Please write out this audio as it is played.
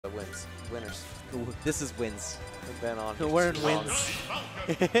wins. Winners. This is wins. We've been on. We're in too long. wins.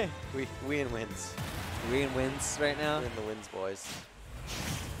 we in wins. We in wins right now. We're in the wins, boys.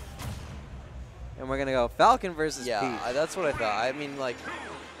 And we're gonna go Falcon versus Yeah, Pete. that's what I thought. I mean, like,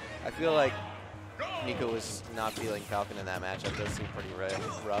 I feel like Nicko was not feeling Falcon in that matchup. Does seem pretty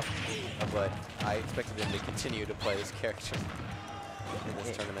rough, but I expected him to continue to play this character in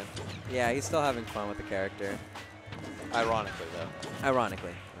this tournament. Yeah, he's still having fun with the character. Ironically, though.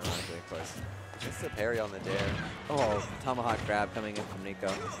 Ironically, of course. It's the parry on the dare. Oh, tomahawk grab coming in from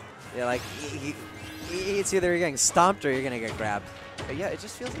Nicko. Yeah, like it's either you're getting stomped or you're gonna get grabbed. Yeah, it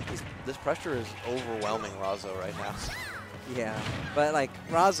just feels like this pressure is overwhelming Razo right now. Yeah, but like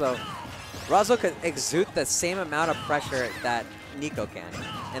Razo could exude the same amount of pressure that Nicko can,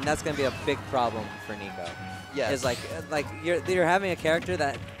 and that's gonna be a big problem for Nicko. Yeah, is like you're having a character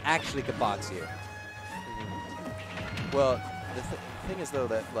that actually could box you. Well, the thing is though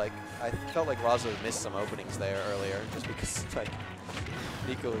that like I felt like Razo missed some openings there earlier, just because like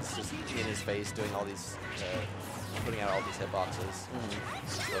Nicko is just in his face doing all these, putting out all these hitboxes.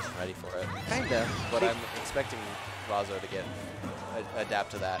 Just wasn't ready for it. Kinda, but I'm expecting Razo to get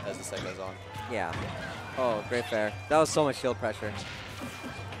adapt to that as the set goes on. Yeah. Oh, great fair. That was so much shield pressure.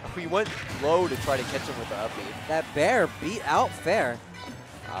 We went low to try to catch him with the up B. That bear beat out fair.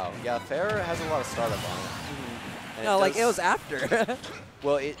 Wow. Yeah, fair has a lot of startup on it. And No, like it was after.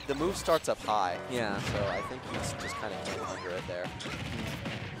 Well, the move starts up high. Yeah. So I think he's just kind of under it there.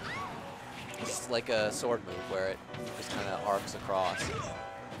 It's like a sword move where it just kind of arcs across.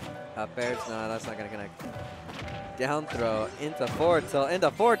 Up airs? No, that's not gonna connect. Down throw into forward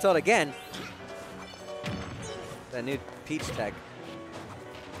tilt again. That new Peach tech.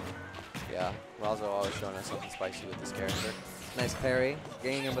 Yeah, Razo always showing us something spicy with this character. Nice parry,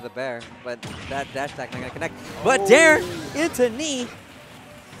 getting him with a bear, but that dash attack not gonna connect. But dare into knee,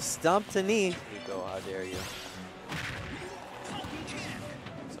 stump to knee. Nicko, how dare you?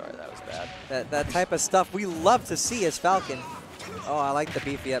 Sorry, that was bad. That type of stuff we love to see as Falcon. Oh, I like the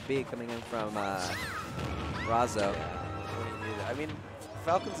beefy up B coming in from Razo. Yeah, I mean,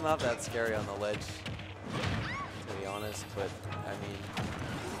 Falcon's not that scary on the ledge, to be honest, but I mean,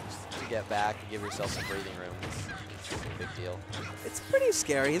 just to get back and give yourself some breathing room is a big deal. It's pretty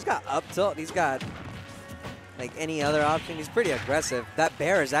scary. He's got up tilt. He's got like any other option. He's pretty aggressive. That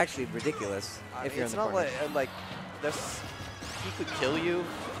bear is actually ridiculous. If you're in it's the not corner. like there's he could kill you.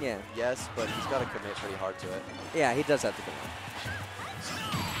 Yeah. Yes, but he's got to commit pretty hard to it. Yeah, he does have to come on.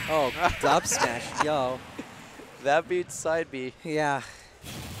 Oh, dub smash, yo. That beats side B. Yeah.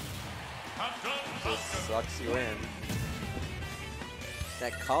 Just sucks you in.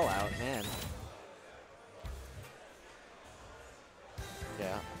 That call out, man.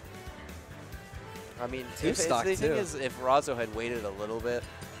 Yeah. I mean, Two stock the thing too. is, if Razo had waited a little bit,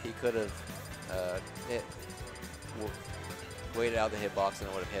 he could have waited out the hitbox and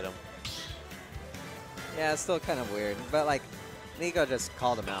it would have hit him. Yeah, it's still kind of weird, but like, Nicko just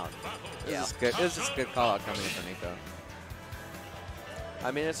called him out. Yeah. It was just a good call out coming in from Nicko. I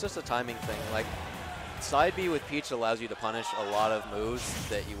mean, it's just a timing thing. Like, side B with Peach allows you to punish a lot of moves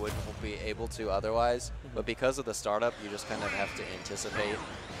that you wouldn't be able to otherwise. But because of the startup, you just kind of have to anticipate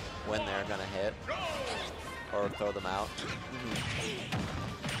when they're going to hit or throw them out.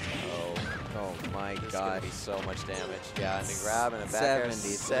 Oh my This is god. going to be so much damage. Yeah, and a grab and a back air.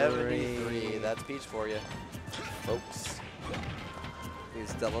 73. 73. That's Peach for you, folks.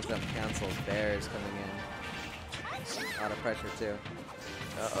 These double jump cancel bears coming in. A lot of pressure too.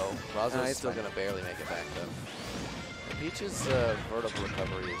 Uh-oh. Razo's No, he's still fine. going to barely make it back, though. And Peach's vertical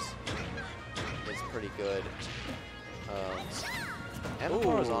recovery is pretty good. And Ooh.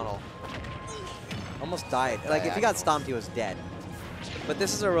 horizontal. Almost died. Like if he got stomped, he was dead. But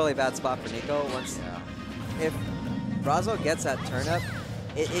this is a really bad spot for Nicko. Once, if Razo gets that turn up,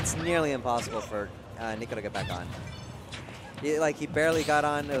 it's nearly impossible for Nicko to get back on. He barely got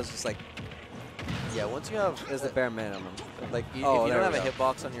on. It was just like, Yeah, once you have... it was the bare minimum. Like, if you there don't have we a go.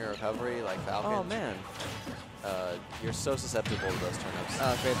 hitbox on your recovery, like Falcon, Oh man. You're so susceptible to those turn-ups.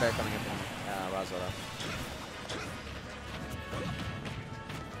 Great bear coming in from Razo though.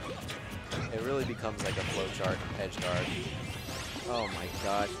 It really becomes like a flowchart edge guard. Oh my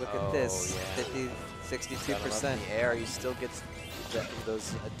gosh, look at this. 50, 62%. In the air, he still gets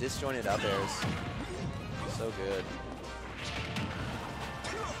those disjointed up airs. So good.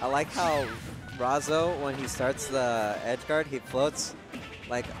 I like how Razo, when he starts the edge guard, he floats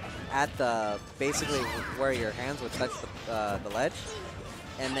like at the basically where your hands would touch the ledge,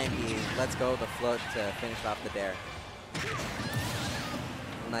 and then he lets go of the float to finish off the dare.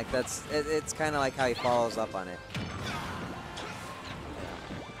 And like it's kind of like how he follows up on it.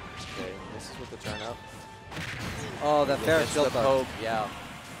 with the turn up. Oh, the fair Gets shield the poke. poke. Yeah.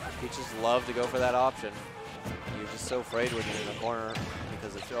 Peaches love to go for that option. You're just so afraid when you're in the corner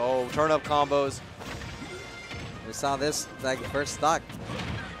because it's, oh, turn up combos. We saw this like first stock.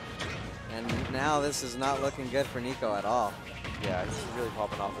 And now this is not looking good for Nicko at all. Yeah, he's really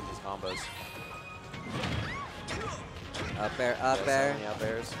popping off with these combos. Up air, up air. Up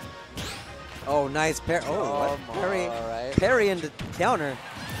airs. Oh, nice parry. Oh, what? Parry, right. parry into counter.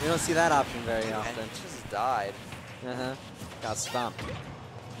 You don't see that option very often. And just died. Uh-huh. Got stomped.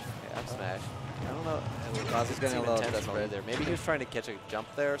 Yeah, up smash. I don't know. Razo's getting a little intense desperate right there. Maybe he was trying to catch a jump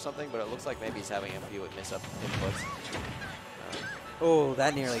there or something, but it looks like maybe he's having a few miss-up inputs. Oh,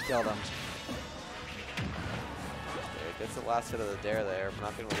 that nearly killed him. There, gets the last hit of the dare there. We're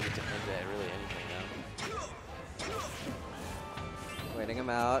not going to lead to into really anything now. Waiting him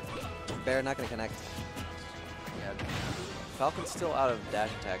out. Bear not going to connect. Yeah. Falcon's still out of dash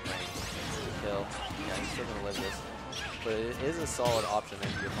attack range to kill. Yeah, he's still going to live this. But it is a solid option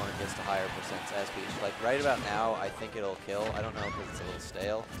if your opponent gets to higher percents as Peach. Like right about now, I think it'll kill. I don't know because it's a little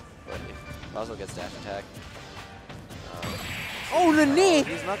stale. But if Razo gets dash attack. Oh, the knee!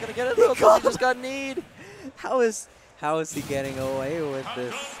 He's not going to get it though. He just got kneed. How is he getting away with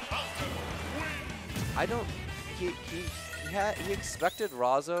this? I don't. He expected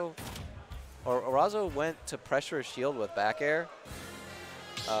Razo, or Razo went to pressure his shield with back air,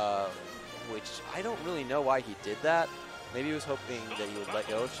 which I don't really know why he did that. Maybe he was hoping that he would let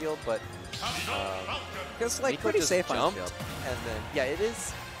go of shield, but It's like Nicko pretty just safe on jumped, shield. and then yeah, it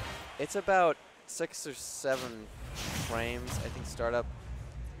is. It's about 6 or 7 frames, I think, startup,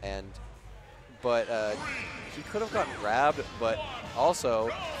 but he could have gotten grabbed, but also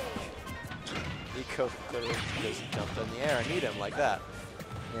Nicko could have just jumped in the air and hit him like that.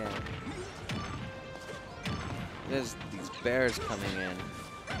 Yeah. There's these bears coming in.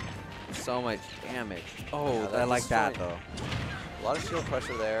 So much damage. Oh, Yeah, I like that destroying. though. A lot of shield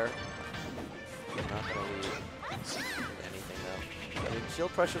pressure there. Not going to lead anything though. I mean,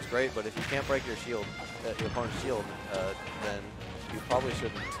 shield pressure is great, but if you can't break your shield, your opponent's shield, then you probably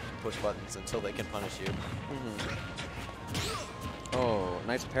shouldn't push buttons until they can punish you. Oh,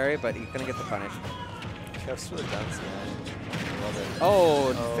 nice parry, but he's gonna get the punish. Goes for the down smash. Love it.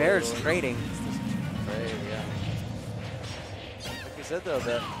 Oh, fair's trading. Great, yeah. Like you said though,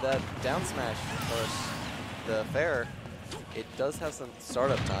 that down smash or the fair, it does have some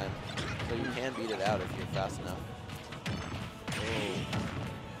startup time, so you can beat it out if you're fast enough.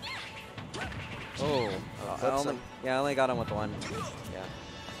 Oh, I only got him with one. Yeah.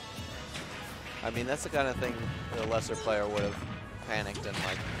 I mean, that's the kind of thing the lesser player would have panicked and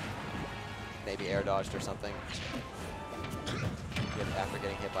like maybe air dodged or something after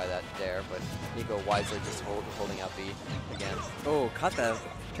getting hit by that dare, but Nicko wisely just holding out B again. Oh, cut that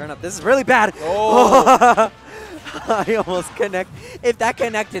turn up. This is really bad. Oh! I almost connect. If that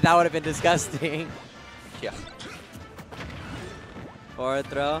connected, that would have been disgusting. Yeah. Forward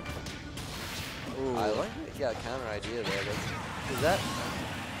throw. Ooh. I like the counter idea there, because that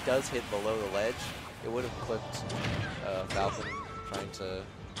does hit below the ledge. It would have clipped Falcon trying to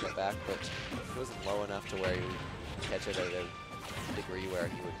get back, but it wasn't low enough to where he would catch it at a degree where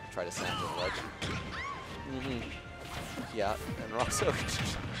he would try to slam to the ledge. Yeah, and Razo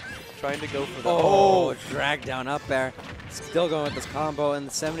trying to go for the... Oh, drag down up there. Still going with this combo, and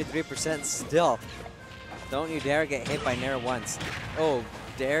the 73% still. Don't you dare get hit by Nair once. Oh,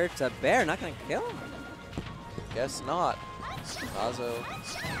 dare to bear, not gonna kill him. Guess not. Razo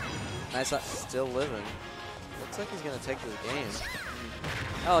Nice. still living. Looks like he's gonna take this game.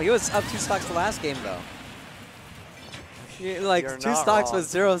 Oh, he was up 2 stocks the last game though. Like You're 2 not stocks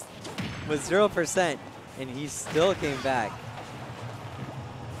wrong. was 0%, and he still came back.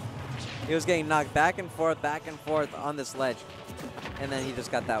 He was getting knocked back and forth on this ledge, and then he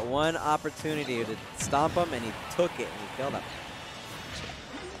just got that one opportunity to stomp him, and he took it and he killed him.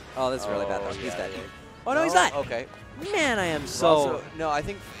 Oh, this is really bad though. He's dead. Yeah. Oh no, he's not. Okay. Man, I am so. Razo, no, I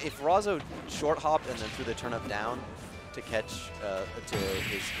think if Razo short hopped and then threw the turn up down to catch to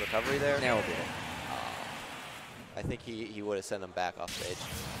his recovery there, Nair will beat it. I think he would have sent him back off stage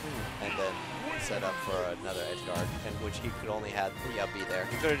and then set up for another edge guard, and which he could only had the up B there.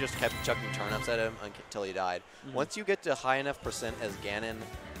 He could have just kept chucking turn-ups at him until he died. Once you get to high enough percent as Ganon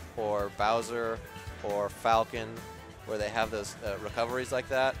or Bowser or Falcon, where they have those recoveries like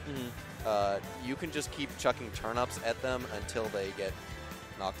that, you can just keep chucking turn-ups at them until they get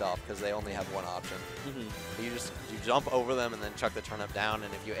knocked off, because they only have one option. You jump over them and then chuck the turnip down,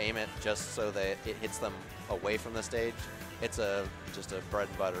 and if you aim it just so that it hits them away from the stage, it's just a bread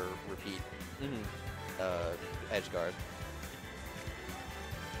and butter repeat edge guard.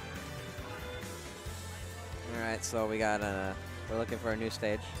 right, so we got we're looking for a new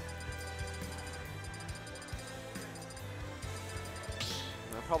stage.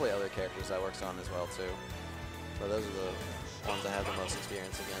 There are probably other characters that works on as well too, but those are the ones I have the most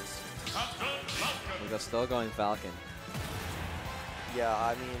experience against. We're still going Falcon. Yeah,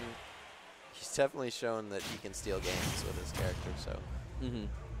 I mean, he's definitely shown that he can steal games with his character. So,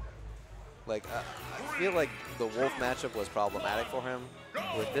 like, I feel like the Wolf matchup was problematic for him.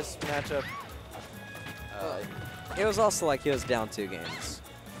 With this matchup, it was also like he was down 2 games,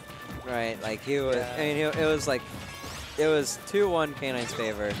 right? Like he was. Yeah. I mean, it was like it was 2-1 K9's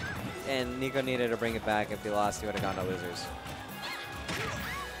favor, and Nicko needed to bring it back. If he lost, he would have gone to losers.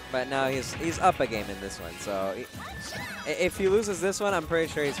 But now he's up a game in this one. So if he loses this one, I'm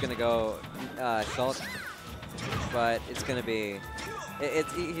pretty sure he's gonna go Shulk. But it's gonna be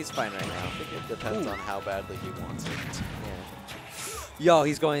he's fine right now. I think it depends on how badly he wants it. Yeah. Yo,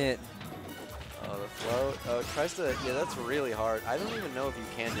 he's going it. Oh, the float. Oh, it tries to. Yeah, that's really hard. I don't even know if you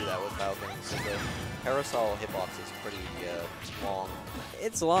can do that with Falcon because the parasol hitbox is pretty long.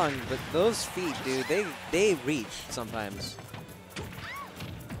 It's long, but those feet, dude, they reach sometimes.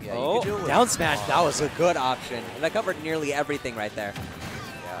 Yeah, oh, you can do it with down smash. That was a good option. And that covered nearly everything right there.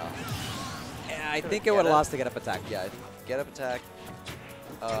 Yeah. I think it would have lost the get up attack. Yeah, get up attack.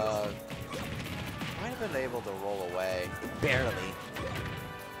 Might have been able to roll away. Barely.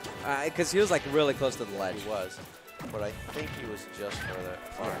 Because he was like really close to the ledge. He was, but I think he was just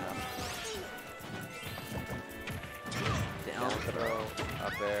far enough. Down throw,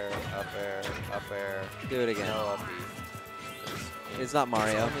 up air, up air, up air. Do it again. No up B. It's not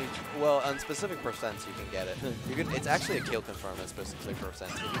Mario. It's only, well, on specific percents you can get it. It's actually a kill confirm at specific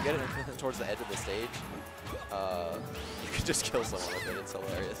percents. If you get it towards the edge of the stage, you can just kill someone with it. It's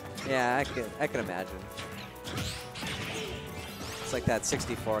hilarious. Yeah, I can imagine. It's like that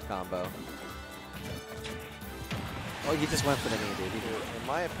 64 combo. Oh, you just went for the knee, dude. In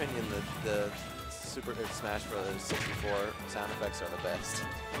my opinion, the Super Smash Bros. 64 sound effects are the best.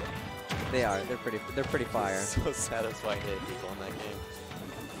 They are. They're pretty fire. It's so satisfying to hit people in that game.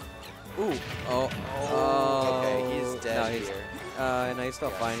 Ooh. Oh. Okay, he's dead no, here. No, he's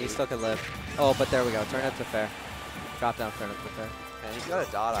still fine. He still can live. Oh, but there we go. Turn up to fair. Drop down, turn up to fair. And he's got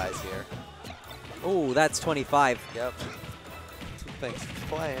a dot eyes here. Ooh, that's 25. Yep. Thanks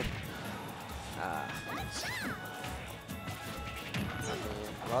for playing.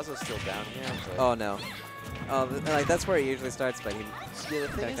 Razo's still down here. But Oh no. Oh, like that's where he usually starts, but he. yeah, the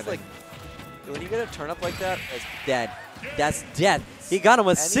thing is, like, when you get a turn up like that, it's Dead. That's dead. He got him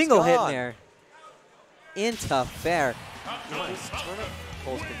with And he's single hit in gone. there. Into fair. these turn up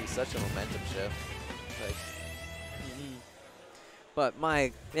pulls can be such a momentum shift. Like, But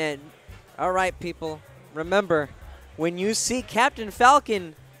my man, all right, people. Remember, when you see Captain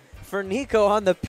Falcon for Nicko on the